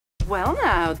Well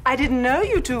now, I didn't know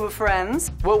you two were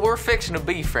friends. Well, we're fixing to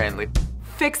be friendly.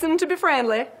 Fixin' to be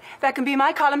friendly. That can be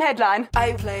my column headline.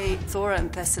 I play Thora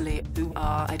and Thessaly, who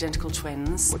are identical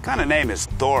twins. What kind of name is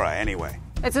Thora, anyway?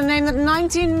 It's a name that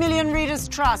 19 million readers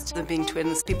trust. Them being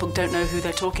twins, people don't know who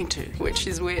they're talking to, which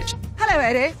is which. Hello,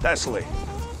 Eddie. Thessaly.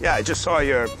 Yeah, I just saw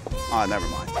your... Oh, never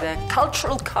mind. They're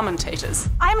cultural commentators.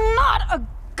 I'm not a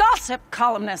gossip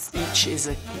columnist. Each is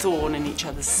a thorn in each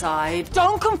other's side.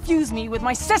 Don't confuse me with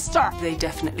my sister. They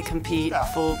definitely compete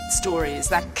for stories.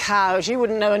 That cow, she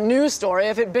wouldn't know a news story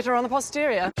if it bit her on the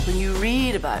posterior. When you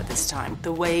read about this time,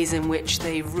 the ways in which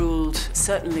they ruled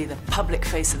certainly the public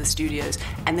face of the studios,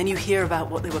 and then you hear about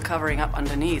what they were covering up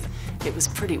underneath, it was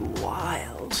pretty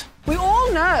wild. We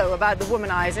all know about the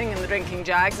womanizing and the drinking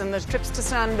jags and the trips to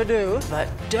San Badoo. But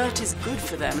dirt is good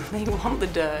for them. They want the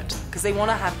dirt, because they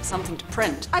want to have something to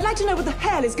print. I'd like to know what the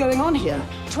hell is going on here.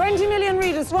 20 million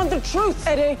readers want the truth,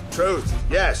 Eddie. Truth,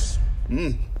 yes.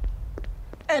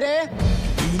 Eddie?